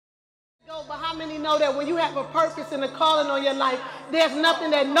But how many know that when you have a purpose and a calling on your life, there's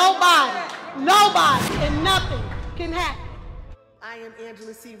nothing that nobody, and nothing can happen. I am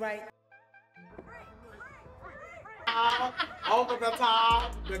Angela C. Wright. Over the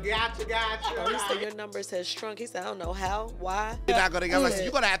top, the gotcha. He said your numbers has shrunk. He said, I don't know how, why. You're not gonna get. Listen,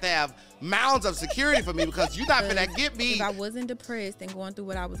 you're gonna have to have mounds of security for me because you're not gonna get me. If I wasn't depressed and going through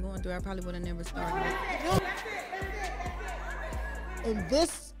what I was going through, I probably would have never started. And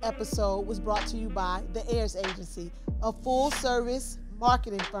this episode was brought to you by the Heirs Agency, a full-service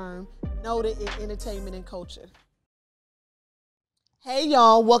marketing firm noted in entertainment and culture. Hey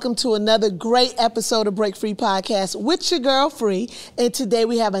y'all, welcome to another great episode of Break Phree Podcast with your girl Free. And today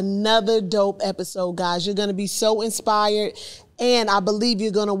we have another dope episode, guys. You're going to be so inspired, and I believe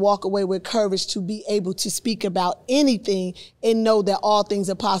you're going to walk away with courage to be able to speak about anything and know that all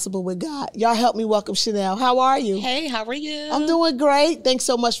things are possible with God. Y'all help me welcome Chanell. How are you? Hey, how are you? I'm doing great. Thanks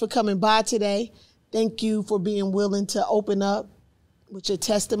so much for coming by today. Thank you for being willing to open up with your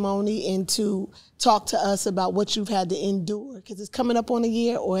testimony and to talk to us about what you've had to endure, because it's coming up on a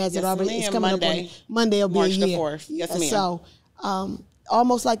year, or has it already? It's coming Monday. up on Monday. Will be March a year. the 4th. Yes, ma'am. So,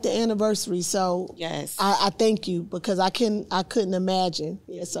 almost like the anniversary. So, yes, I thank you because I couldn't imagine.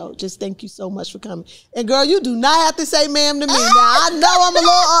 Yeah. So, just thank you so much for coming. And girl, you do not have to say ma'am to me. Now I know I'm a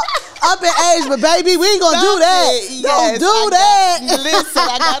little up in age, but baby, we ain't gonna do that. Yes, don't do that. Listen,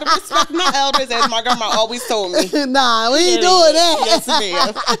 I gotta respect my elders, as my grandma always told me. Nah, we ain't doing that. Yes,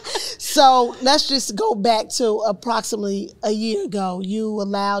 ma'am. So let's just go back to approximately a year ago. You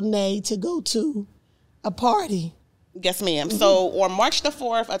allowed Nay to go to a party. Yes, ma'am. Mm-hmm. So on March the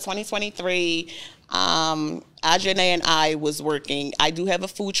 4th of 2023, Ajane and I was working. I do have a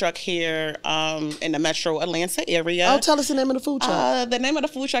food truck here in the metro Atlanta area. Oh, tell us the name of the food truck. The name of the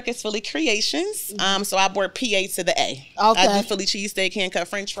food truck is Philly Creations. So I brought PA to the A. Okay. I do Philly cheesesteak, hand-cut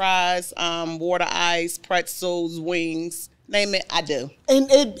french fries, water ice, pretzels, wings. Name it, I do. And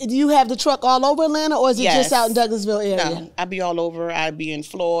do you have the truck all over Atlanta, or is it Yes. just out in Douglasville area? No, I be all over. I be in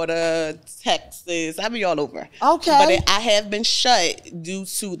Florida, Texas. I be all over. Okay. But I have been shut due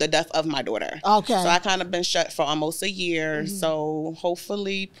to the death of my daughter. Okay. So I kind of been shut for almost a year. Mm-hmm. So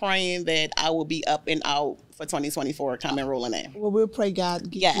hopefully praying that I will be up and out for 2024 coming rolling in. Well, we'll pray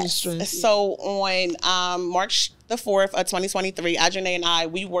God give you strength. So on March the 4th of 2023, Ajane and I,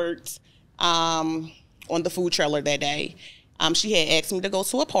 we worked on the food trailer that day. She had asked me to go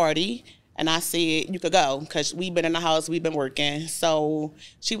to a party, and I said, you could go, because we've been in the house, we've been working. So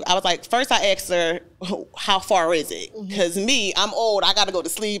I was like, first I asked her, how far is it? Because I'm old, I got to go to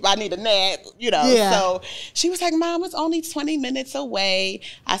sleep, I need a nap, Yeah. So she was like, Mom, it's only 20 minutes away.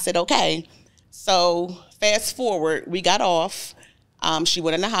 I said, okay. So fast forward, we got off. She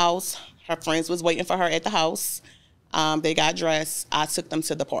went in the house. Her friends was waiting for her at the house. They got dressed. I took them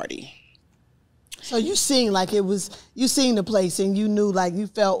to the party. So you seen you seen the place and you knew, like, you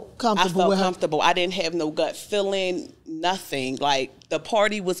felt comfortable with her. I felt comfortable. I didn't have no gut feeling, nothing. Like, the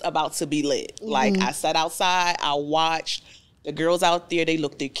party was about to be lit. Mm-hmm. Like, I sat outside, I watched the girls out there, they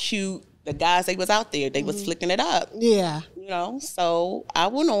looked cute. The guys, they was out there, they was flicking it up. Yeah. So I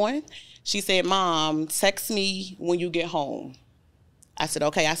went on. She said, Mom, text me when you get home. I said,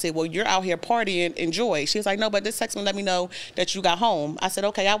 okay. I said, well, you're out here partying, enjoy. She was like, no, but just text me, let me know that you got home. I said,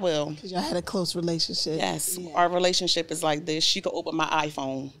 okay, I will. Because y'all had a close relationship. Yes. Yeah. Our relationship is like this. She could open my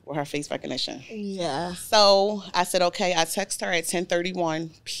iPhone with her face recognition. Yeah. So I said, okay. I text her at 10:31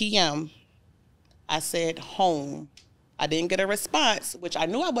 p.m. I said, home. I didn't get a response, which I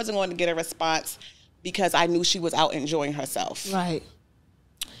knew I wasn't going to get a response because I knew she was out enjoying herself. Right.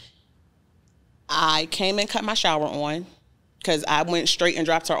 I came and cut my shower on, because I went straight and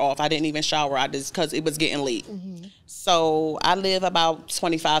dropped her off. I didn't even shower. Because it was getting late. Mm-hmm. So I live about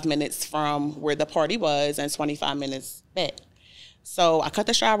 25 minutes from where the party was and 25 minutes back. So I cut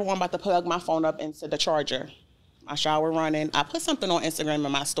the shower on, about to plug my phone up into the charger. My shower running. I put something on Instagram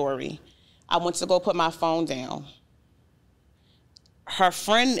in my story. I went to go put my phone down. Her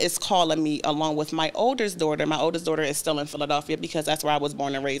friend is calling me along with my oldest daughter. My oldest daughter is still in Philadelphia because that's where I was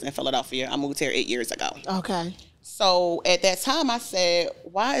born and raised, in Philadelphia. I moved here 8 years ago. Okay. So at that time, I said,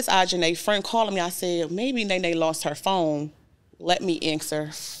 why is Ajane's friend calling me? I said, maybe Nene lost her phone. Let me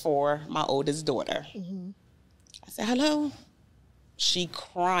answer for my oldest daughter. Mm-hmm. I said, hello? She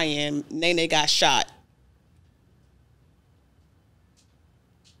crying. Nene got shot.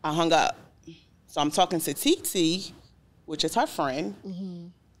 I hung up. So I'm talking to Titi, which is her friend. Mm-hmm.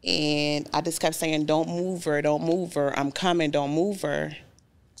 And I just kept saying, don't move her, don't move her. I'm coming, don't move her.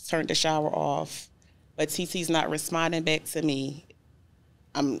 Turned the shower off. But TT's not responding back to me.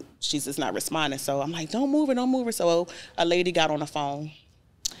 She's just not responding. So I'm like, don't move her, don't move her. So a lady got on the phone.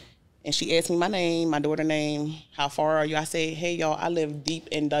 And she asked me my name, my daughter's name, how far are you? I said, hey, y'all, I live deep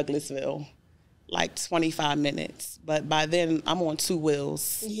in Douglasville, like 25 minutes. But by then, I'm on 2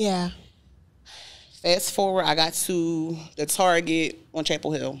 wheels. Yeah. Fast forward, I got to the Target on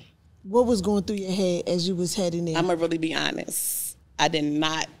Chapel Hill. What was going through your head as you was heading there? I'm going to really be honest. I did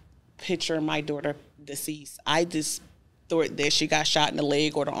not picture my daughter deceased. I just thought that she got shot in the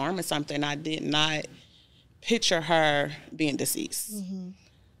leg or the arm or something. I did not picture her being deceased. Mm-hmm.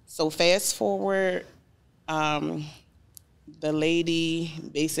 So fast forward, the lady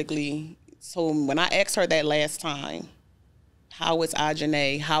basically, so when I asked her that last time, how is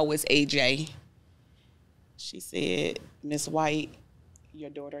Ajane, how is AJ? She said, Miss White, your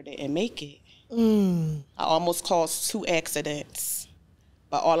daughter didn't make it. I almost caused 2 accidents,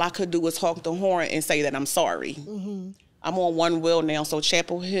 but all I could do was honk the horn and say that I'm sorry. Mm-hmm. I'm on 1 wheel now, so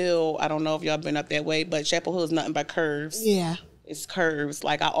Chapel Hill, I don't know if y'all been up that way, but Chapel Hill is nothing but curves. Yeah. It's curves.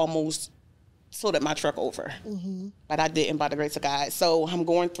 Like I almost tilted my truck over, but I didn't by the grace of God. So I'm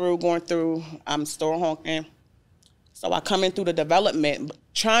going through, I'm still honking. So I come in through the development,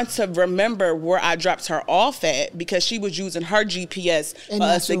 trying to remember where I dropped her off at because she was using her GPS for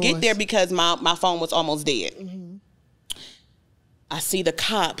us to get there because my phone was almost dead. Mm-hmm. I see the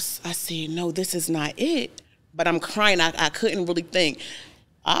cops. I said, no, this is not it. But I'm crying. I couldn't really think.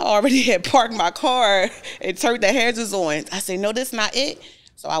 I already had parked my car and turned the hazards on. I said, no, that's not it.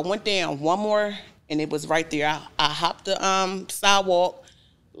 So I went down one more, and it was right there. I hopped the sidewalk,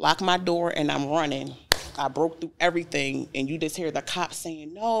 locked my door, and I'm running. I broke through everything, and you just hear the cops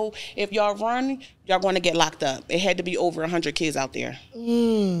saying, no, if y'all run, y'all going to get locked up. It had to be over 100 kids out there.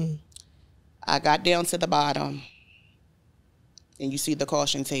 I got down to the bottom, and you see the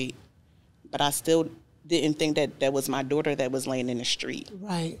caution tape. But I still didn't think that was my daughter that was laying in the street.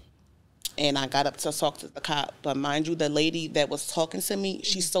 Right. And I got up to talk to the cop. But mind you, the lady that was talking to me,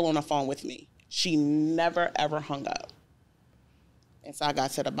 she's still on the phone with me. She never, ever hung up. And so I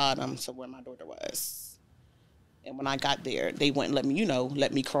got to the bottom to where my daughter was. And when I got there, they wouldn't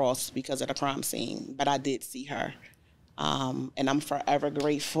let me cross because of the crime scene. But I did see her. And I'm forever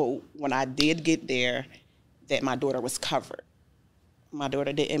grateful when I did get there that my daughter was covered. My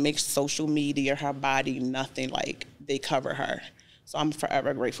daughter didn't make social media, her body, nothing. Like, they cover her. So I'm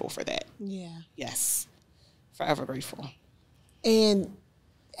forever grateful for that. Yeah. Yes. Forever grateful. And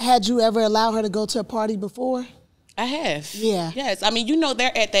had you ever allowed her to go to a party before? I have. Yeah. Yes. I mean,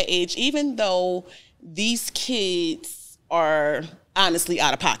 they're at that age, even though these kids are honestly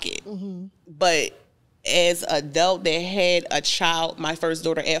out of pocket. Mm-hmm. But as an adult that had a child, my first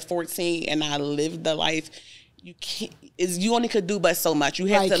daughter at 14, and I lived the life, you only could do but so much. You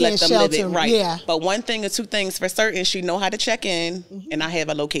have to let them live it, right? Yeah. But one thing or 2 things for certain, she know how to check in, and I have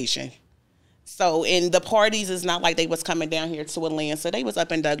a location. So in the parties, it's not like they was coming down here to Atlanta. They was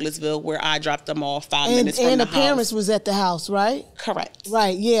up in Douglasville where I dropped them off 5 minutes from the house. And the parents was at the house, right? Correct.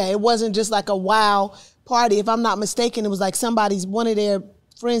 Right. Yeah. It wasn't just like a wow party. If I'm not mistaken, it was like one of their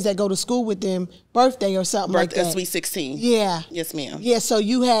friends that go to school with them birthday or something like that. Sweet 16. Yeah. Yes, ma'am. Yeah. So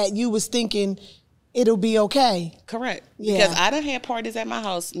you was thinking it'll be okay. Correct. Yeah. Because I done had parties at my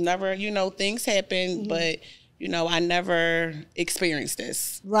house. Never, things happen, but, I never experienced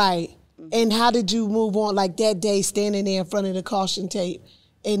this. Right. Mm-hmm. And how did you move on, like that day, standing there in front of the caution tape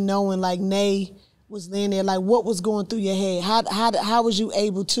and knowing like Nay was laying there? Like, what was going through your head? How was you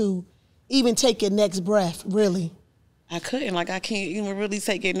able to even take your next breath, really? I couldn't. Like, I can't even really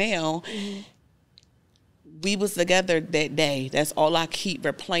take it now. Mm-hmm. We was together that day. That's all I keep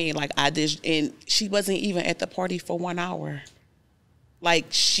replaying. Like, and she wasn't even at the party for 1 hour. Like,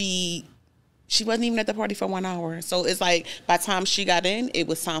 she wasn't even at the party for 1 hour. So it's like, by the time she got in, it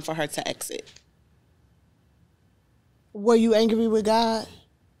was time for her to exit. Were you angry with God?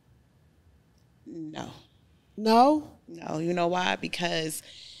 No. No? No. You know why? Because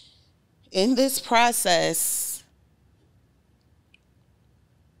in this process,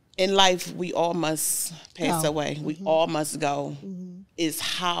 in life, we all must pass away. We all must go. Is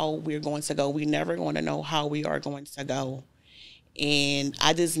how we're going to go. We're never going to know how we are going to go. And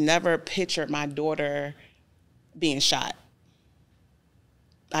I just never pictured my daughter being shot.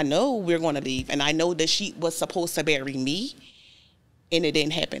 I know we're going to leave, and I know that she was supposed to bury me, and it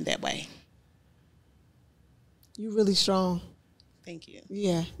didn't happen that way. You're really strong. Thank you.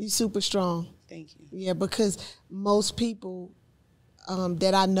 Yeah, you're super strong. Thank you. Yeah, because most people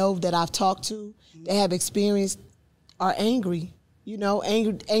that I know that I've talked to that have experienced are angry.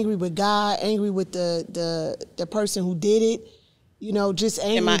 Angry with God, angry with the person who did it. Just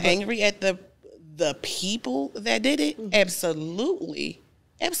angry. Am I angry at the people that did it? Absolutely.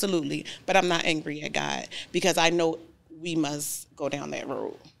 Absolutely. But I'm not angry at God because I know we must go down that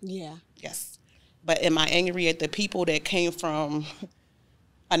road. Yeah. Yes. But am I angry at the people that came from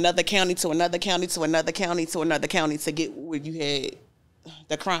another county to another county to another county to another county to get where you had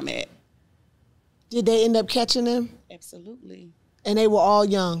the crime at? Did they end up catching them? Absolutely. And they were all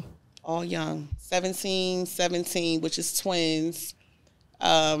young? All young. 17, which is twins.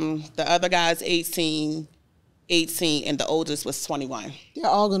 The other guy's 18, and the oldest was 21. They're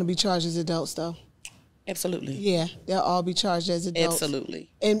all going to be charged as adults, though. Absolutely. Yeah, they'll all be charged as adults. Absolutely.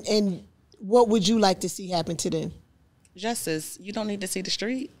 And what would you like to see happen to them? Justice. You don't need to see the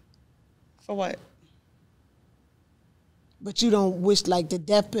street. For what? But you don't wish like the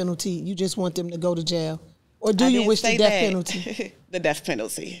death penalty. You just want them to go to jail. Or do you wish the death penalty? The death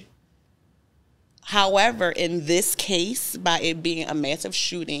penalty. However, in this case, by it being a massive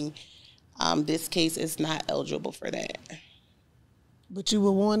shooting, this case is not eligible for that. But you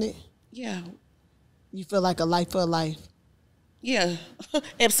would want it? Yeah. You feel like a life for a life? Yeah,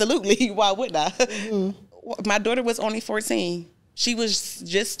 absolutely. Why wouldn't I? Mm-hmm. My daughter was only 14. She was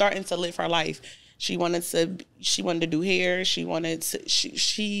just starting to live her life. She wanted to do hair. She needed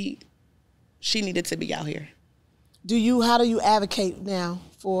to be out here. How do you advocate now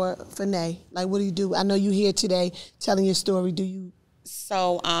for Nay? Like, what do you do? I know you're here today telling your story. Do you?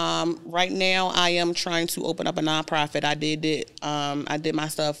 So right now I am trying to open up a nonprofit. I did my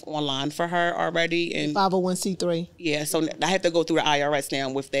stuff online for her already. And 501c3. Yeah, so I have to go through the IRS now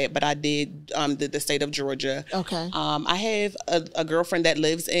with that, but I did the state of Georgia. Okay. I have a girlfriend that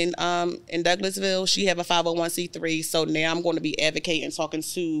lives in Douglasville. She have a 501c3. So now I'm going to be advocating, talking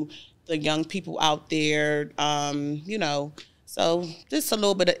to the young people out there, So just a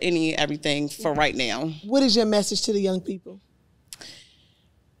little bit of everything for right now. What is your message to the young people?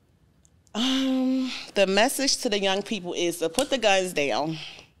 The message to the young people is to put the guns down,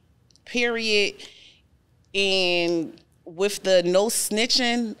 period. And with the no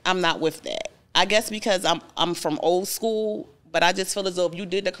snitching, I'm not with that. I guess because I'm from old school, but I just feel as though if you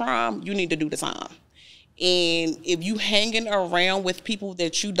did the crime, you need to do the time. And if you hanging around with people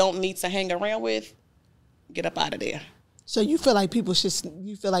that you don't need to hang around with, get up out of there. So you feel like people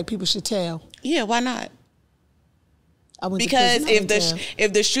should tell? Yeah, why not? Because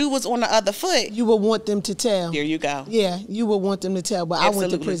if the shoe was on the other foot, you would want them to tell. There you go. Yeah, you would want them to tell. But Absolutely. I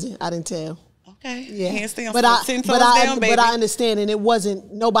went to prison. I didn't tell. Okay. Yeah. Handstand, but 10 toes down, baby. But I understand, and it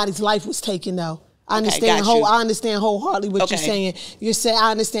wasn't nobody's life was taken though. I understand I understand wholeheartedly what you're saying. You're saying I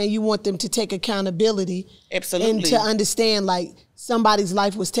understand you want them to take accountability. Absolutely. And to understand like somebody's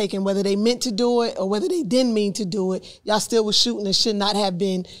life was taken, whether they meant to do it or whether they didn't mean to do it. Y'all still was shooting and should not have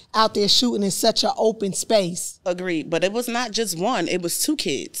been out there shooting in such an open space. Agreed. But it was not just one. It was 2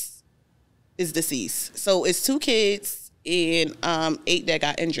 kids is deceased. So it's 2 kids and 8 that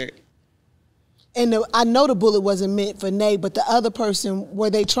got injured. And I know the bullet wasn't meant for Nay, but the other person, were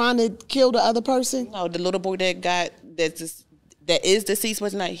they trying to kill the other person? No, the little boy that is deceased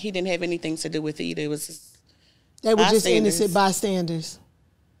was not. He didn't have anything to do with it either. It was just they were just innocent bystanders.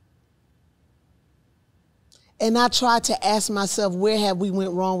 And I tried to ask myself, where have we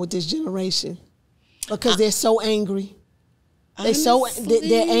went wrong with this generation? Because they're so angry. They're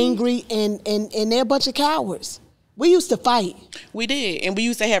angry and they're a bunch of cowards. We used to fight. We did. And we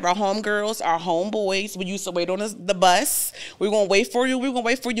used to have our homegirls, our homeboys. We used to wait on the bus. We're going to wait for you. We're going to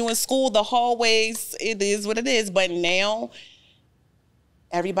wait for you in school, the hallways. It is what it is. But now,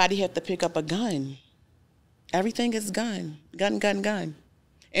 everybody have to pick up a gun. Everything is gun. Gun, gun, gun.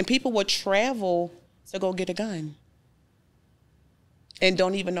 And people would travel to go get a gun. And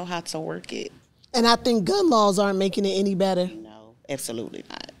don't even know how to work it. And I think gun laws aren't making it any better. No, absolutely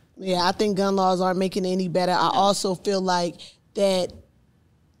not. Yeah, I think gun laws aren't making it any better. I also feel like that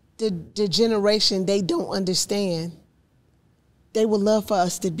the generation, they don't understand. They would love for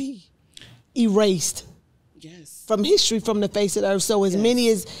us to be erased from history, from the face of the earth. So as many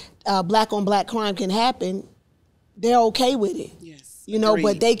as black on black crime can happen, they're okay with it. Yes, you know, agreed.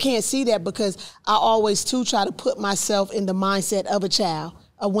 but they can't see that because I always too try to put myself in the mindset of a child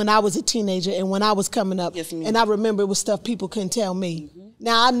when I was a teenager and when I was coming up. Yes, ma'am. And I remember it was stuff people couldn't tell me. Mm-hmm.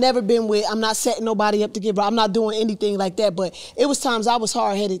 Now, I've never been I'm not setting nobody up to give, I'm not doing anything like that, but it was times I was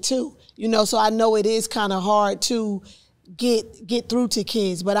hard-headed too, you know, so I know it is kind of hard to get through to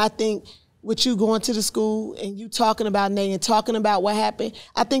kids, but I think with you going to the school and you talking about Nay and talking about what happened,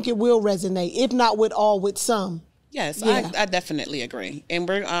 I think it will resonate, if not with all, with some. Yes, yeah. I definitely agree. And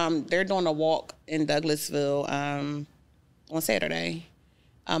we're they're doing a walk in Douglasville on Saturday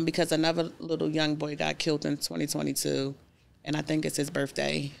because another little young boy got killed in 2022. and I think it's his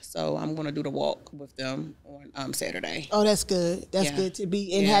birthday. So I'm going to do the walk with them on Saturday. Oh, that's good. That's good to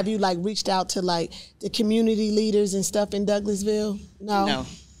be. And Yeah. have you like reached out to like the community leaders and stuff in Douglasville? No,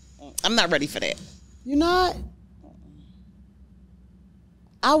 I'm not ready for that. You're not?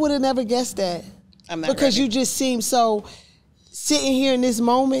 I would have never guessed that. I'm not because ready. you just seem so sitting here in this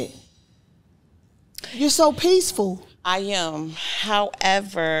moment. You're so peaceful. I am.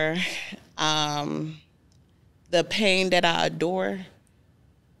 However, the pain that I adore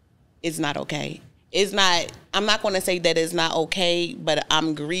is not okay. It's not, I'm not going to say that it's not okay, but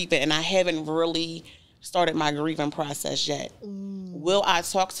I'm grieving, and I haven't really started my grieving process yet. Will I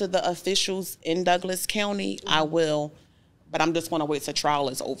talk to the officials in Douglas County? I will, but I'm just going to wait till trial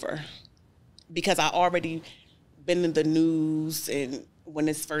is over, because I already been in the news and when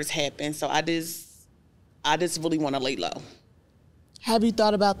this first happened. So I just really want to lay low. Have you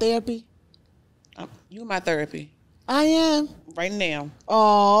thought about therapy? You my therapy. I am. Right now.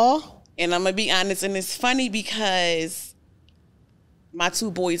 Aww. And I'm going to be honest, and it's funny because my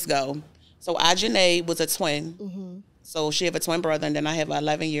 2 boys go. So Ajane was a twin. So she have a twin brother, and then I have an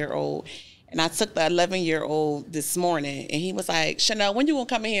 11-year-old. And I took the 11-year-old this morning, and he was like, Chanell, when you going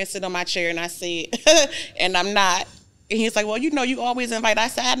to come in here and sit on my chair? And I said, and I'm not. And he's like, well, you know, you always invite. I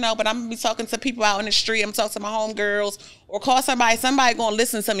said, I know, but I'm going to be talking to people out in the street. I'm talking to my homegirls or call somebody. Somebody going to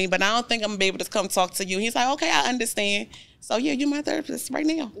listen to me, but I don't think I'm going to be able to come talk to you. He's like, okay, I understand. So, yeah, you're my therapist right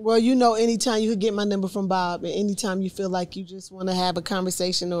now. Well, you know, anytime you could get my number from Bob, and anytime you feel like you just want to have a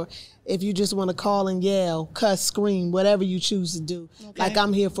conversation, or if you just want to call and yell, cuss, scream, whatever you choose to do, like,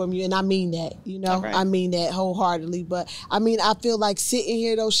 I'm here for you, and I mean that, you know? Right. I mean that wholeheartedly. But, I mean, I feel like sitting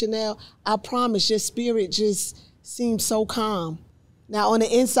here, though, Chanell, I promise your spirit just seems so calm. Now, on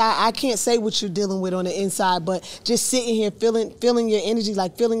the inside, I can't say what you're dealing with on the inside, but just sitting here, feeling your energy,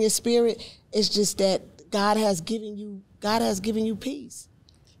 like feeling your spirit, it's just that God has given you peace.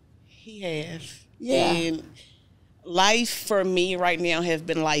 He has. Yeah. And life for me right now has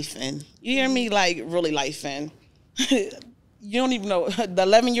been lifing. You hear me? Like, really lifing. You don't even know. The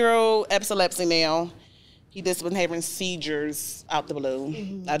 11-year-old epilepsy now, he just been having seizures out the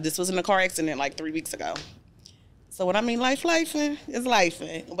blue. This was in a car accident like 3 weeks ago. So when I mean lifing, it's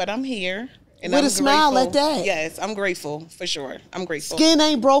lifing. But I'm here. And With I'm a smile grateful. at that. Yes, I'm grateful, for sure. I'm grateful. Skin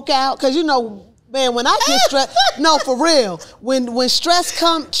ain't broke out, because, you know, man, when I get stressed, no, for real, when stress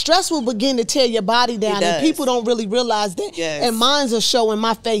comes, stress will begin to tear your body down, and people don't really realize that. Yes. And mine's are showing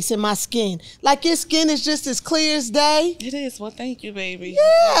my face and my skin. Like, your skin is just as clear as day. It is. Well, thank you, baby. Yeah.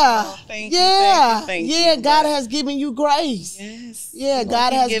 Oh, thank you. Thank you. Yeah, God has given you grace. Yes. Yeah,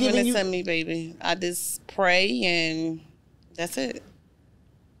 God has given it you. to me, baby. I just pray, and that's it.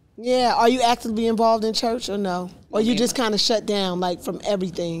 Yeah, are you actively involved in church or no? Or you ma'am. just kind of shut down, like, from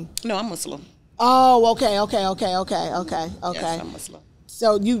everything? No, I'm Muslim. Oh, okay. Yes, I'm Muslim.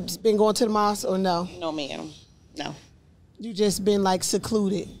 So you been going to the mosque or no? No, ma'am. No. You just been like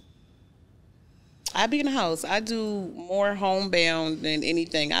secluded? I be in the house. I do more homebound than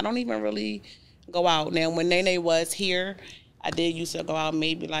anything. I don't even really go out. Now, when Nene was here, I did used to go out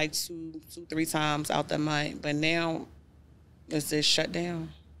maybe like two, 3 times out the month. But now it's just shut down.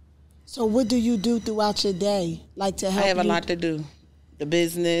 So what do you do throughout your day, like to help? I have a lot to do. The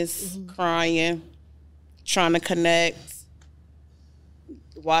business, crying, trying to connect,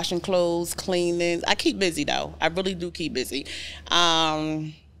 washing clothes, cleaning. I keep busy, though. I really do keep busy.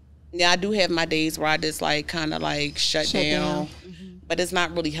 Yeah, I do have my days where I just like kind of like shut down. But it's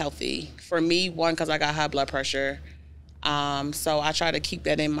not really healthy. For me, one, because I got high blood pressure. So I try to keep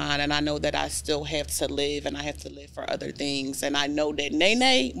that in mind, and I know that I still have to live, and I have to live for other things. And I know that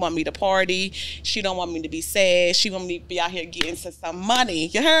Nene want me to party. She don't want me to be sad. She want me to be out here getting some money.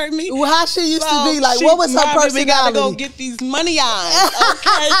 You heard me? Well, how she used to be, like, what was her personality? We gotta go get these money eyes.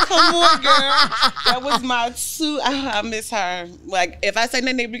 Okay, come on, girl. That was my I miss her. Like, if I say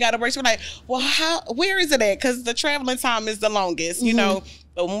Nene, we gotta work, she's like, well, where is it at? Because the traveling time is the longest, you know.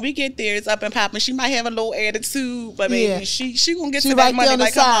 But when we get there, it's up and popping. She might have a little attitude, but baby, she gonna get to that right money. There on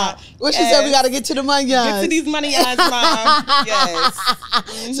like, the side. Well, she said we gotta get to the money. Get to these money eyes, mom.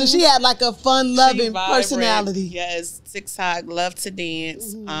 Yes. So she had like a fun, loving vibrant. personality. Yes, TikTok, love to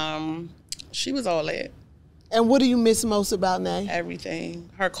dance. She was all that. And what do you miss most about Nay? Everything.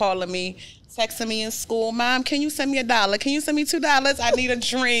 Her calling me, texting me in school. Mom, can you send me $1? Can you send me $2? I need a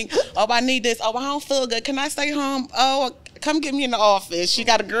drink. Oh, I need this. Oh, I don't feel good. Can I stay home? Oh, come get me in the office. She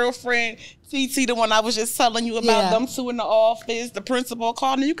got a girlfriend, TT, the one I was just telling you about. Them 2 in the office. The principal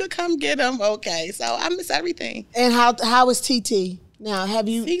called me. You could come get them. Okay. So I miss everything. And how is TT? Now, have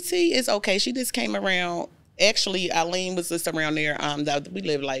you... TT is okay. She just came around. Actually, Eileen was just around there. We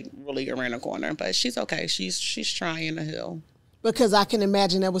live like really around the corner, but she's okay. She's trying to heal. Because I can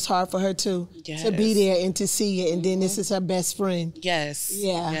imagine that was hard for her too, Yes. to be there and to see it. And then this is her best friend. Yes.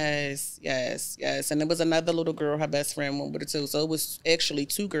 Yeah. Yes. And there was another little girl, her best friend went with her too. So it was actually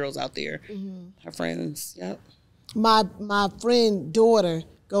 2 girls out there. Her friends. Yep. My friend daughter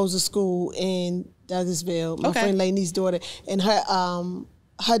goes to school in Douglasville. My friend Lainey's daughter. And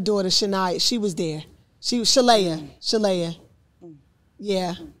her daughter, Shania, she was there. She was Shalaya.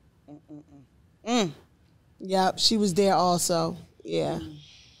 Yeah. Yep, she was there also. Yeah.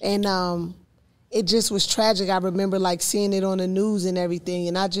 And it just was tragic. I remember like seeing it on the news and everything.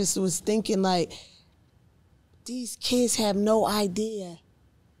 And I just was thinking like, these kids have no idea.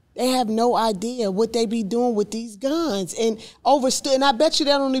 They have no idea what they be doing with these guns. And I bet you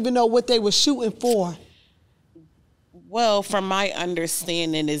they don't even know what they were shooting for. Well, from my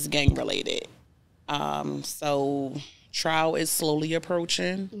understanding, it's gang related. So trial is slowly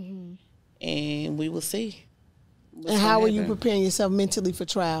approaching, and we will see. And how are you preparing yourself mentally for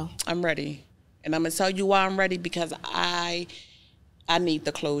trial? I'm ready, and I'm gonna tell you why I'm ready, because I need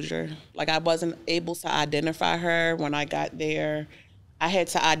the closure. Like, I wasn't able to identify her when I got there. I had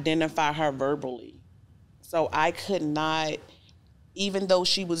to identify her verbally, so I could not. Even though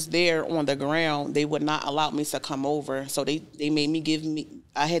she was there on the ground, they would not allow me to come over. So they made me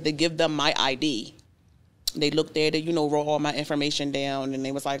I had to give them my ID. They looked at it, wrote all my information down, and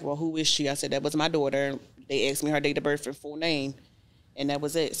they was like, well, who is she? I said, that was my daughter. They asked me her date of birth and full name, and that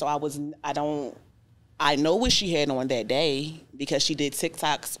was it. So I know what she had on that day because she did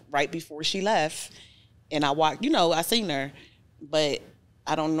TikToks right before she left, and I walked, I seen her, but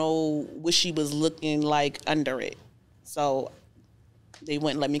I don't know what she was looking like under it. So they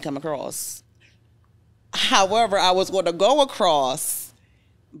wouldn't let me come across. However, I was going to go across,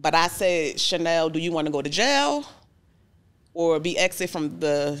 but I said, Chanell, do you want to go to jail or be exit from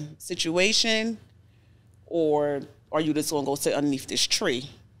the situation, or are you just going to go sit underneath this tree?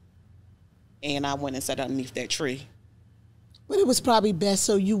 And I went and sat underneath that tree. But it was probably best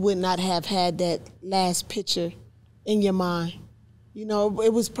so you would not have had that last picture in your mind.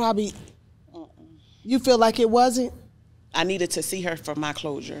 It was probably, you feel like it wasn't? I needed to see her for my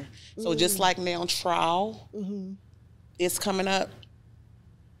closure. So just like now, trial is coming up.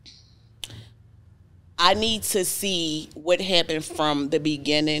 I need to see what happened from the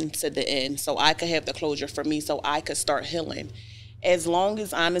beginning to the end so I could have the closure for me, so I could start healing. As long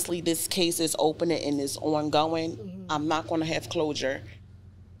as, honestly, this case is open and is ongoing, I'm not going to have closure.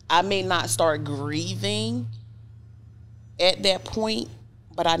 I may not start grieving at that point,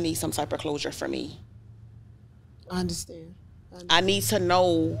 but I need some type of closure for me. I understand. I need to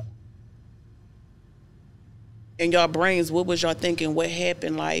know in y'all brains, what was y'all thinking? What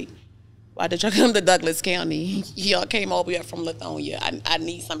happened? Like, why did y'all come to Douglas County? Y'all came all the way up from Lithonia. I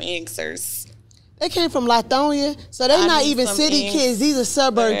need some answers. They came from Lithonia, so they're not even city kids. These are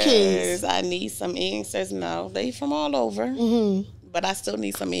suburb kids. I need some answers. No, they from all over. But I still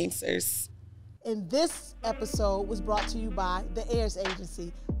need some answers. And this episode was brought to you by the Heirs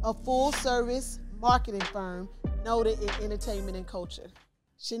Agency, a full-service marketing firm noted in entertainment and culture.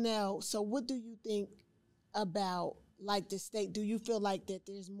 Chanell, so what do you think about, like, the state? Do you feel like that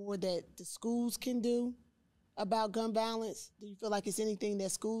there's more that the schools can do about gun violence? Do you feel like it's anything that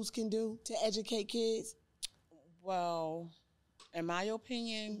schools can do to educate kids? Well, in my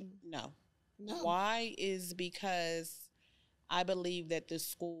opinion, no. Why is because I believe that the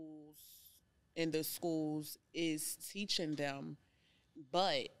schools is teaching them,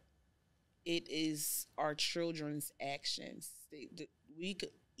 but it is our children's actions. We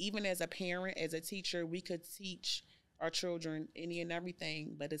could, even as a parent, as a teacher, we could teach our children any and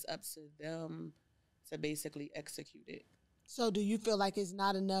everything, but it's up to them to basically execute it. So do you feel like it's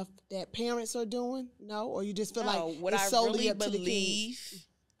not enough that parents are doing? No? Or you just feel No, like what it's I solely really up to the believe, kids?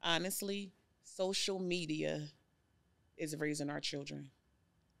 honestly, social media is raising our children.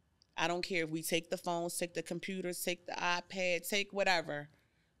 I don't care if we take the phones, take the computers, take the iPad, take whatever.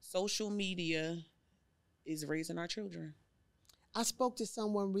 Social media is raising our children. I spoke to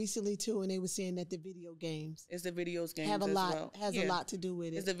someone recently too, and they were saying that the video games It's the videos games have a as lot well. has a lot to do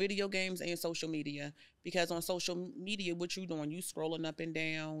with It's it. the video games and social media. Because on social media, what you doing? You scrolling up and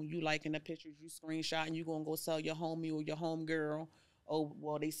down, you liking the pictures, you screenshotting, you gonna go tell your homie or your home girl, oh,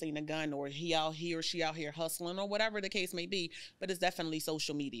 well, they seen a gun, or he out here or she out here hustling, or whatever the case may be. But it's definitely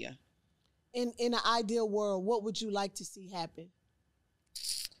social media. In an ideal world, what would you like to see happen?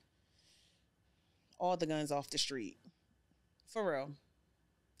 All the guns off the street. For real.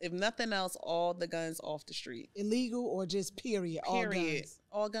 If nothing else, all the guns off the street. Illegal or just period? All guns.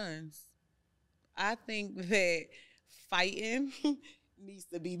 All guns. I think that fighting needs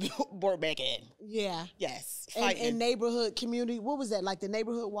to be brought back in. Yeah. Yes. And neighborhood community, what was that? Like the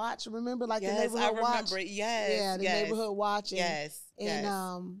neighborhood watch? Remember, like the neighborhood watch? I remember it. Yes. Yeah, the neighborhood watch. And, yes.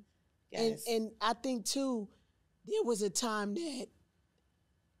 And and I think too, there was a time that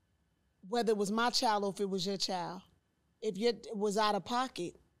whether it was my child or if it was your child, if you was out of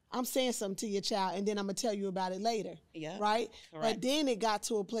pocket, I'm saying something to your child, and then I'm going to tell you about it later. Yeah. Right? Correct. But then it got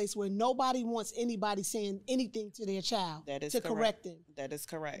to a place where nobody wants anybody saying anything to their child to correct them. That is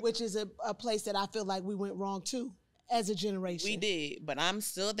correct. Which is a place that I feel like we went wrong too as a generation. We did, but I'm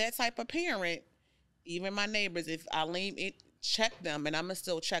still that type of parent. Even my neighbors, if I leave it, check them, and I'm going to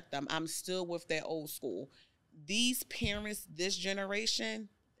still check them. I'm still with that old school. These parents, this generation,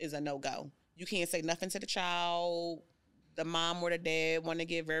 is a no-go. You can't say nothing to the child. The mom or the dad want to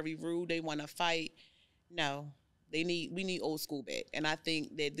get very rude. They want to fight. No, we need old school back. And I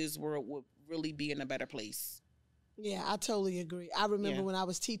think that this world would really be in a better place. Yeah, I totally agree. I remember when I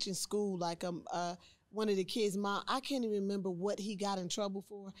was teaching school, like one of the kids' mom, I can't even remember what he got in trouble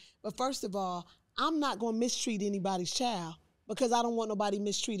for. But first of all, I'm not going to mistreat anybody's child, because I don't want nobody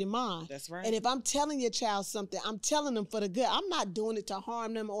mistreating mine. That's right. And if I'm telling your child something, I'm telling them for the good. I'm not doing it to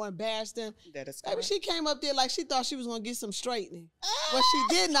harm them or embarrass them. That is correct. Baby, she came up there like she thought she was going to get some straightening. What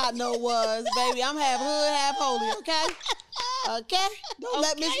she did not know was, baby, I'm half hood, half holy, okay? Okay? Don't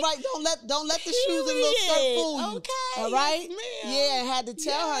let Miss Wright, don't let the shoes and little skirt fool you. Okay. All right? Yes, yeah, and had to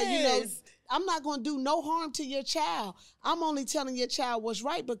tell her, you know, I'm not going to do no harm to your child. I'm only telling your child what's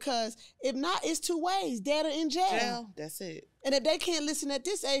right, because if not, it's two ways. Dad or in jail. That's it. And if they can't listen at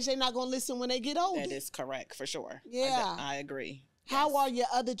this age, they're not going to listen when they get older. That is correct, for sure. Yeah. I agree. How are your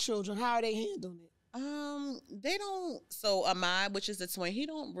other children? How are they handling it? They don't. So Ahmad, which is the twin, he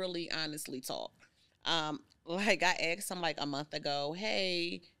don't really honestly talk. Like I asked him like a month ago,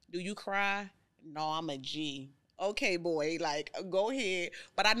 hey, do you cry? No, I'm a G. Okay, boy, like, go ahead.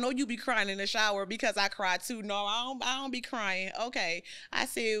 But I know you be crying in the shower because I cry too. No, I don't be crying. Okay. I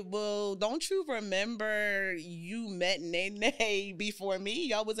said, well, don't you remember you met Nene before me?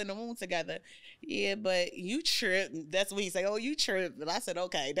 Y'all was in the womb together. Yeah, but you tripped. That's what he said. Oh, you tripped. And I said,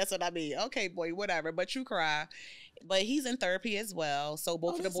 okay, that's what I mean. Okay, boy, whatever. But you cry. But he's in therapy as well. So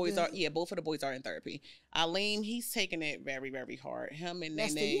both of the boys are in therapy. Aleem, he's taking it very, very hard. Him and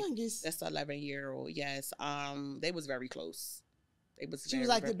That's Nene. the youngest. That's the 11-year-old. Yes. They was very close. She was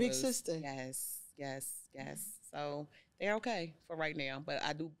like the big sister. Yes. So they're okay for right now. But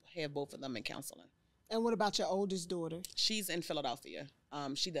I do have both of them in counseling. And what about your oldest daughter? She's in Philadelphia.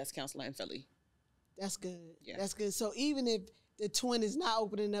 She does counseling in Philly. That's good. Yeah. That's good. So even if the twin is not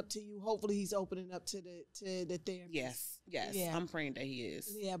opening up to you, hopefully he's opening up to the therapist. Yes. Yeah. I'm praying that he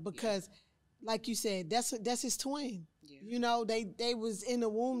is. Yeah, because like you said, that's his twin. Yeah. You know, they was in the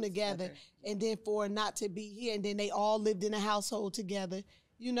womb together, and then for it not to be here, and then they all lived in a household together.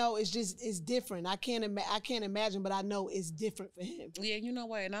 You know, it's different. I can't imagine, but I know it's different for him. Yeah, you know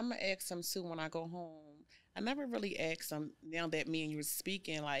what? And I'm gonna ask him too when I go home. I never really asked him, now that me and you were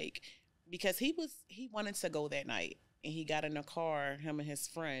speaking, like, because he wanted to go that night, and he got in the car, him and his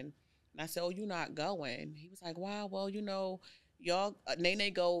friend, and I said, "Oh, you not going?" He was like, "Wow, well, you know, y'all,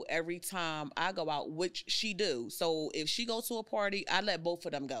 Nene go every time I go out, which she do. So if she goes to a party, I let both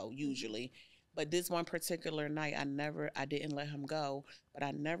of them go usually. But this one particular night, I didn't let him go. But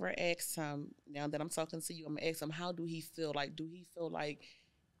I never asked him. Now that I'm talking to you, I'm gonna ask him, how do he feel? Like, do he feel like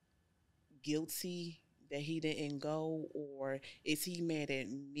guilty that he didn't go, or is he mad at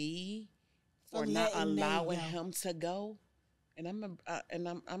me for not allowing him to go?" And I'm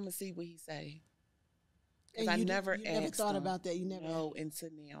gonna see what he say. Because I never thought about that. You never. No, until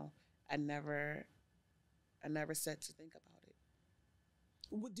now, I never sat to think about it.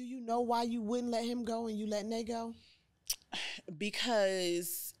 Do you know why you wouldn't let him go and you let Nene go?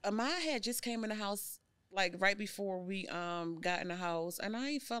 Because Ahmad had just came in the house like right before we got in the house, and I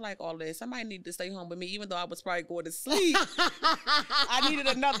ain't felt like all this. Somebody needed to stay home with me, even though I was probably going to sleep. I needed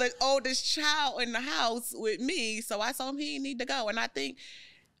another oldest child in the house with me, so I told him he didn't need to go. And I think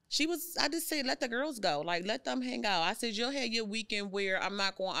I just said, let the girls go. Like, let them hang out. I said, you'll have your weekend where I'm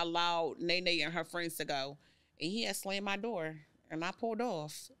not going to allow Nene and her friends to go. And he had slammed my door, and I pulled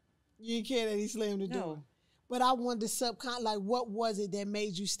off. You didn't care that he slammed the door. But I wanted to like, what was it that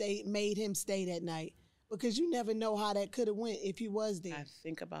made him stay that night? Because you never know how that could have went if he was there. I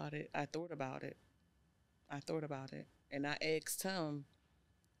think about it. I thought about it. And I asked him,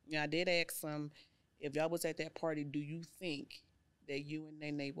 I did ask him, if y'all was at that party, do you think that you and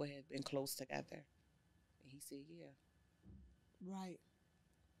Nene would have been close together? And he said, yeah. Right.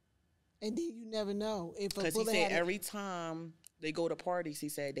 And then you never know. If because he said every time they go to parties, he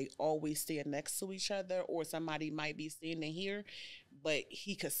said they always stand next to each other, or somebody might be standing here, but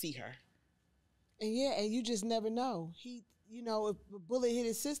he could see her. And and you just never know. He, if a bullet hit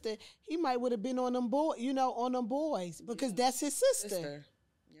his sister, he might would have been on them on them boys because that's his sister.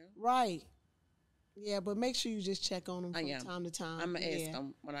 Yeah. Right. Yeah, but make sure you just check on him from time to time. I'm gonna ask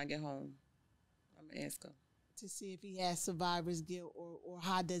him when I get home. I'm gonna ask him to see if he has survivor's guilt or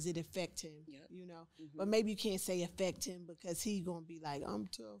how does it affect him. Yep. But maybe you can't say affect him because he gonna be like, I'm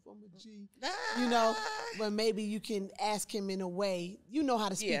tough, I'm a G. But maybe you can ask him in a way, how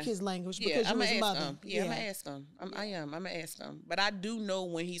to speak his language because you're his mother. I'm gonna ask him. I'm gonna ask him. But I do know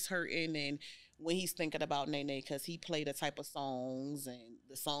when he's hurting and when he's thinking about Nene, because he played the type of songs and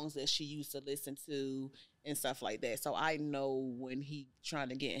the songs that she used to listen to and stuff like that. So I know when he trying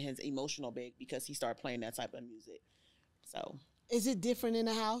to get in his emotional bag because he started playing that type of music. So is it different in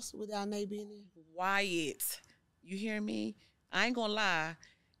the house without Nene being there? Wyatt, you hear me? I ain't gonna lie.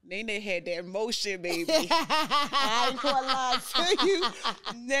 Nene had that motion, baby. I ain't gonna lie to you.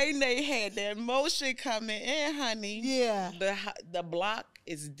 Nene had that motion coming in, honey. Yeah. The block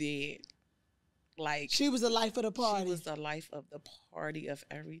is dead. Like, she was the life of the party. She was the life of the party, of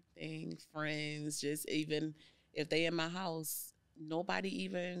everything, friends, just even if they in my house,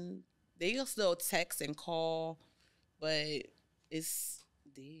 they'll still text and call, but it's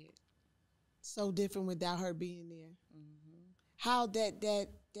dead. So different without her being there. Mm-hmm. How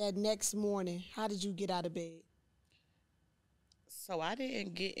that next morning, how did you get out of bed? So I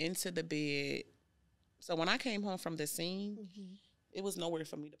didn't get into the bed. So when I came home from the scene, it was nowhere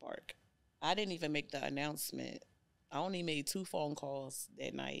for me to park. I didn't even make the announcement. I only made 2 phone calls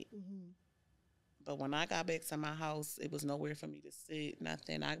that night. Mm-hmm. But when I got back to my house, it was nowhere for me to sit,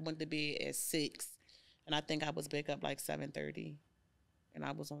 nothing. I went to bed at 6, and I think I was back up like 7:30. And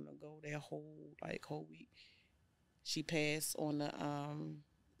I was on the go that whole week. She passed on the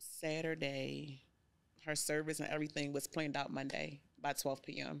Saturday. Her service and everything was planned out Monday by 12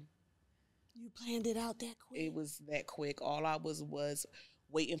 p.m. You planned it out that quick? It was that quick. All I was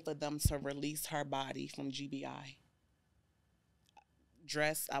waiting for them to release her body from GBI.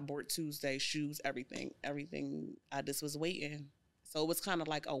 Dress, I bought Tuesday, shoes, everything. I just was waiting. So it was kind of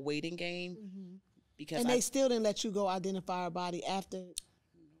like a waiting game. Mm-hmm. Because they still didn't let you go identify her body after?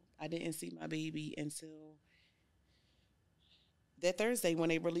 I didn't see my baby until that Thursday when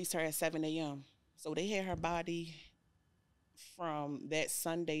they released her at 7 a.m. So they had her body from that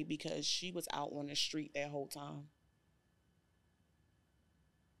Sunday because she was out on the street that whole time.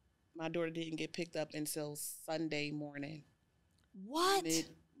 My daughter didn't get picked up until Sunday morning. What?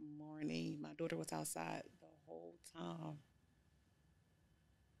 Mid-morning. My daughter was outside the whole time.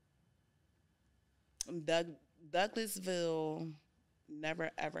 Douglasville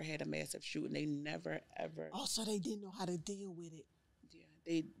never, ever had a massive shooting. They never, ever. Oh, so they didn't know how to deal with it. Yeah.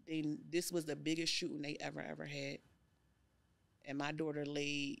 This was the biggest shooting they ever had. And my daughter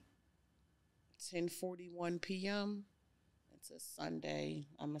laid 10:41 p.m. It's a Sunday.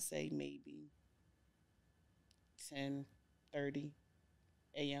 I'm going to say maybe 10:30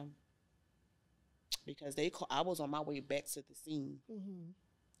 a.m. Because I was on my way back to the scene.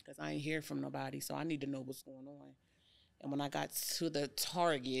 Because I ain't hear from nobody, so I need to know what's going on. And when I got to the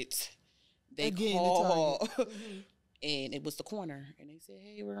Target, they called, and it was the corner. And they said,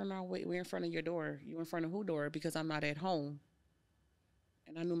 hey, we're on our way. We're in front of your door. You in front of who door? Because I'm not at home.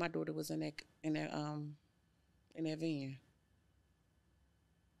 And I knew my daughter was in that van.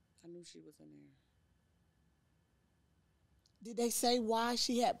 I knew she was in there. Did they say why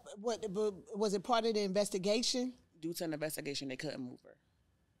she had, was it part of the investigation? Due to an investigation, they couldn't move her.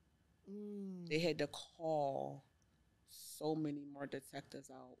 They had to call so many more detectives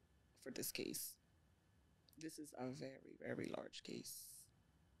out for this case. This is a very, very large case.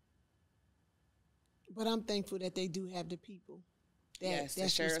 But I'm thankful that they do have the people. Yes, the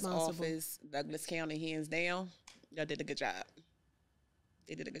sheriff's office, Douglas County, hands down, y'all did a good job.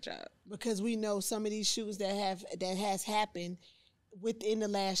 They did a good job. Because we know some of these shootings that has happened within the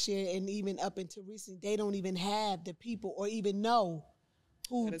last year and even up until recently, they don't even have the people or even know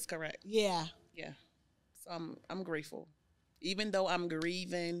who. That is correct. Yeah. Yeah. So I'm grateful. Even though I'm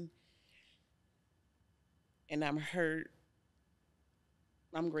grieving and I'm hurt,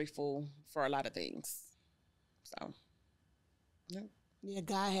 I'm grateful for a lot of things. So, yeah. Yeah,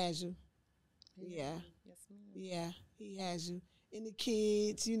 God has you. Yeah. Yes, ma'am. Yeah, he has you. And the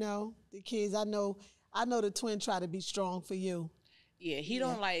kids, the kids, I know the twin try to be strong for you. Yeah, he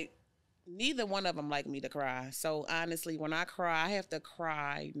don't like, neither one of them like me to cry. So honestly, when I cry, I have to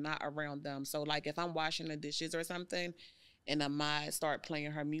cry not around them. So like if I'm washing the dishes or something and Ahmad start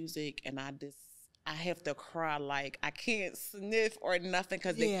playing her music and I have to cry, like I can't sniff or nothing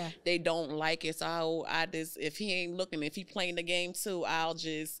because they don't like it. So I just, if he ain't looking, if he playing the game too, I'll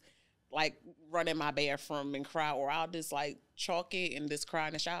just like run in my bathroom and cry, or I'll just like chalk it and just cry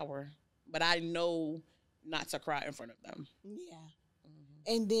in the shower. But I know not to cry in front of them. Yeah.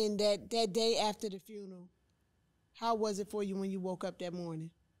 And then that day after the funeral, how was it for you when you woke up that morning?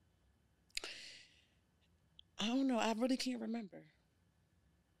 I don't know. I really can't remember.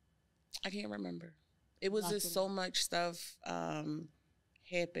 I can't remember. It was just so much stuff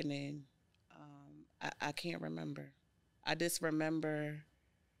happening. I can't remember. I just remember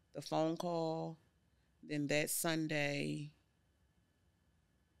the phone call, then that Sunday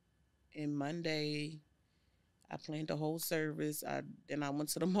and Monday, I planned the whole service. Then I went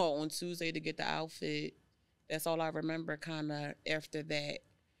to the mall on Tuesday to get the outfit. That's all I remember kind of after that.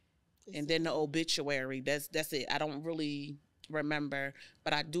 And then the obituary, that's it. I don't really remember,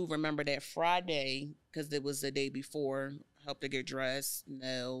 but I do remember that Friday because it was the day before. Helped her get dressed,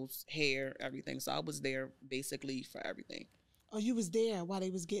 nails, hair, everything. So I was there basically for everything. Oh, you was there while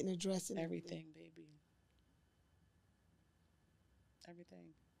they was getting her dressed and everything, baby. Everything.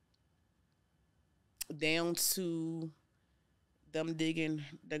 Down to them digging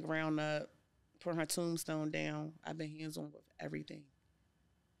the ground up, putting her tombstone down. I've been hands-on with everything.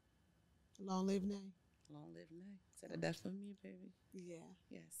 Long live Nay. Long live Nay. Is that a death for me, baby? Yeah.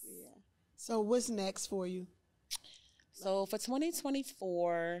 Yes. Yeah. So what's next for you? So for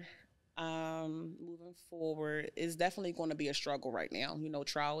 2024, moving forward, it's definitely going to be a struggle right now. You know,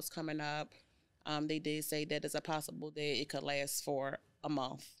 trials coming up. They did say that it's a possible that it could last for a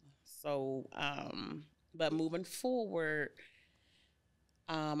month. So, but moving forward,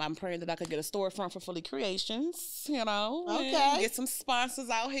 I'm praying that I could get a storefront for Philly Creations, you know. Okay. Get some sponsors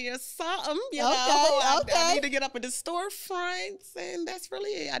out here, something, you know. I need to get up in the storefronts, and that's really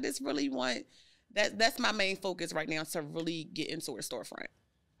it. I just really want, that's my main focus right now, to really get into a storefront.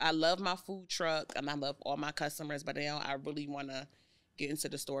 I love my food truck, and I love all my customers, but now I really want to get into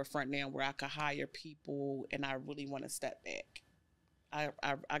the storefront now where I could hire people, and I really want to step back. I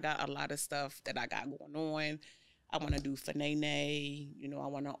got a lot of stuff that I got going on. I want to do for Nene. You know, I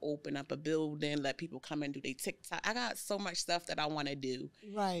want to open up a building, let people come and do their TikTok. I got so much stuff that I want to do.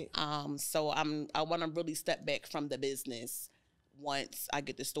 Right. So I want to really step back from the business once I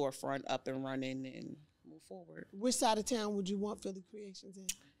get the storefront up and running and move forward. Which side of town would you want Philly Creations in?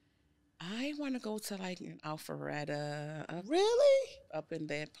 I want to go to like an Alpharetta. Really? Up in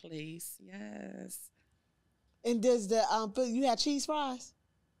that place, yes. And does the you have cheese fries?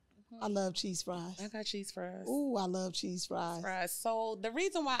 I love cheese fries. I got cheese fries. Ooh, I love cheese fries. So the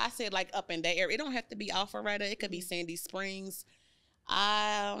reason why I said like up in that area, it don't have to be Alpharetta. It could be Sandy Springs. They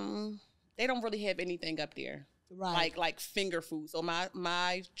don't really have anything up there. Right. Like finger food. So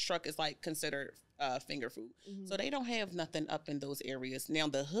my truck is like considered finger food. Mm-hmm. So they don't have nothing up in those areas. Now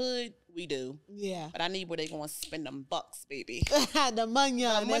the hood, we do. Yeah. But I need where they gonna spend them bucks, baby. The money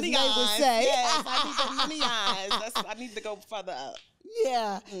on, as they would say. Yes, I need the money eyes. I need to go further up.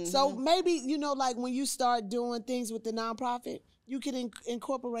 Yeah. Mm-hmm. So maybe, you know, like when you start doing things with the nonprofit, you can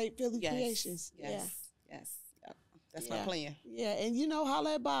incorporate Philly Creations. Yes. Yes. Yep. That's my plan. Yeah. And you know,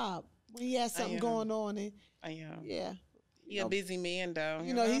 holla at Bob when he has something going on. And I am. Yeah. He's a busy man, though.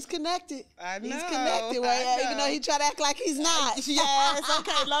 You know, he's connected. I know. He's connected, right? Even though he try to act like he's not. Yes,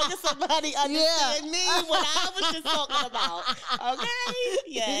 okay. Long as somebody understand me, what I was just talking about. Okay?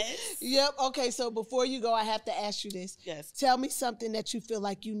 Yes. Yep. Okay, so before you go, I have to ask you this. Yes. Tell me something that you feel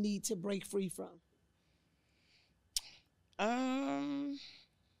like you need to break free from.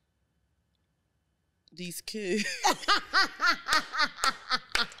 These kids.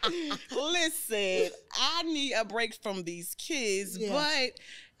 Listen, I need a break from these kids, but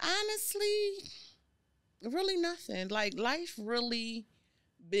honestly, really nothing. Like, life really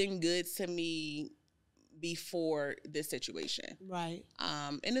been good to me before this situation. Right.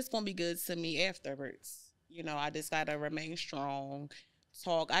 And it's going to be good to me afterwards. You know, I just got to remain strong,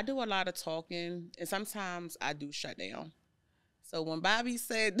 talk. I do a lot of talking, and sometimes I do shut down. So when Bobby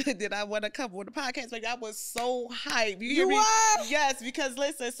said that I want to come with the podcast, like, I was so hyped. You hear me? Were? Yes, because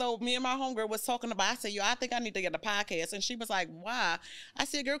listen, so me and my homegirl was talking about, I said, yo, I think I need to get a podcast. And she was like, why? I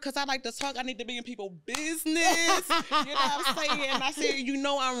said, girl, because I like to talk. I need to be in people's business. You know what I'm saying? And I said, you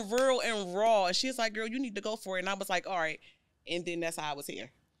know, I'm real and raw. And she's like, girl, you need to go for it. And I was like, all right. And then that's how I was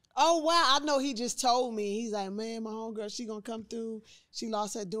here. Oh, wow. I know he just told me. He's like, man, my homegirl, she going to come through. She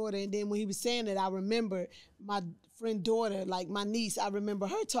lost her daughter. And then when he was saying it, I remember my friend daughter, like my niece, I remember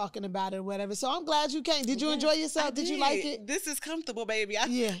her talking about it or whatever. So I'm glad you came. Did you enjoy yourself? Did you like it? This is comfortable, baby.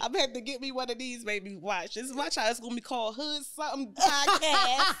 I'm had to get me one of these, baby. Watch. This is my child. It's going to be called Hood Something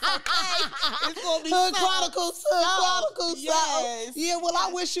Podcast. Okay? It's going to be Hood Chronicles. Hood Chronicles. Yes. Yeah, well,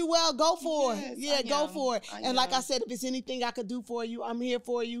 I wish you well. Go for Yes, it. Yeah, go for it. And like am. I said, if it's anything I could do for you, I'm here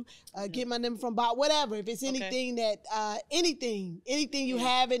for you. Get my number from Bob, whatever. If it's anything that, anything you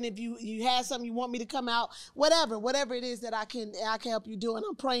have, and if you have something you want me to come out, whatever it is that I can help you do. And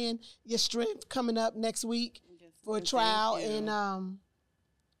I'm praying your strength coming up next week for a trial. And,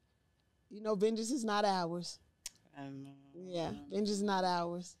 vengeance is not ours. Yeah, vengeance is not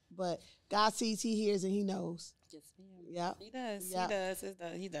ours. But God sees, he hears, and he knows. Yes, ma'am. Yeah. He does. Yep.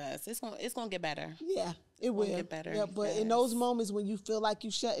 He does. It's gonna get better. Yeah, it will get better. Yeah, but in those moments when you feel like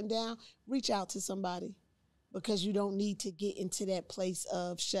you're shutting down, reach out to somebody, because you don't need to get into that place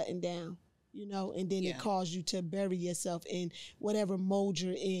of shutting down, and then it causes you to bury yourself in whatever mode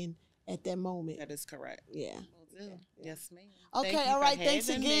you're in at that moment. That is correct. Yeah. Yes, ma'am. Okay, all right. Thanks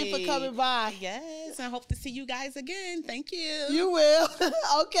again for coming by. Yes, I hope to see you guys again. Thank you. You will.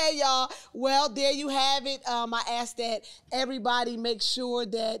 Okay, y'all. Well, there you have it. I ask that everybody make sure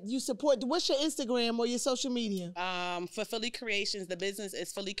that you support. What's your Instagram or your social media? For Philly Creations, the business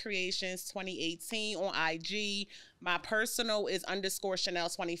is Philly Creations 2018 on IG. My personal is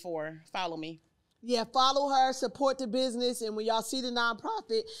 _Chanell24. Follow me. Yeah, follow her, support the business, and when y'all see the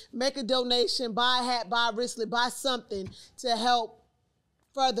nonprofit, make a donation, buy a hat, buy a wristlet, buy something to help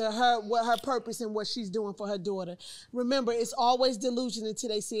further her purpose and what she's doing for her daughter. Remember, it's always delusion until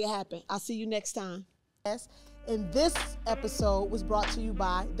they see it happen. I'll see you next time. Yes, and this episode was brought to you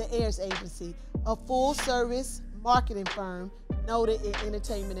by The Heirs Agency, a full-service marketing firm noted in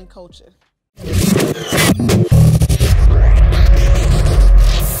entertainment and culture.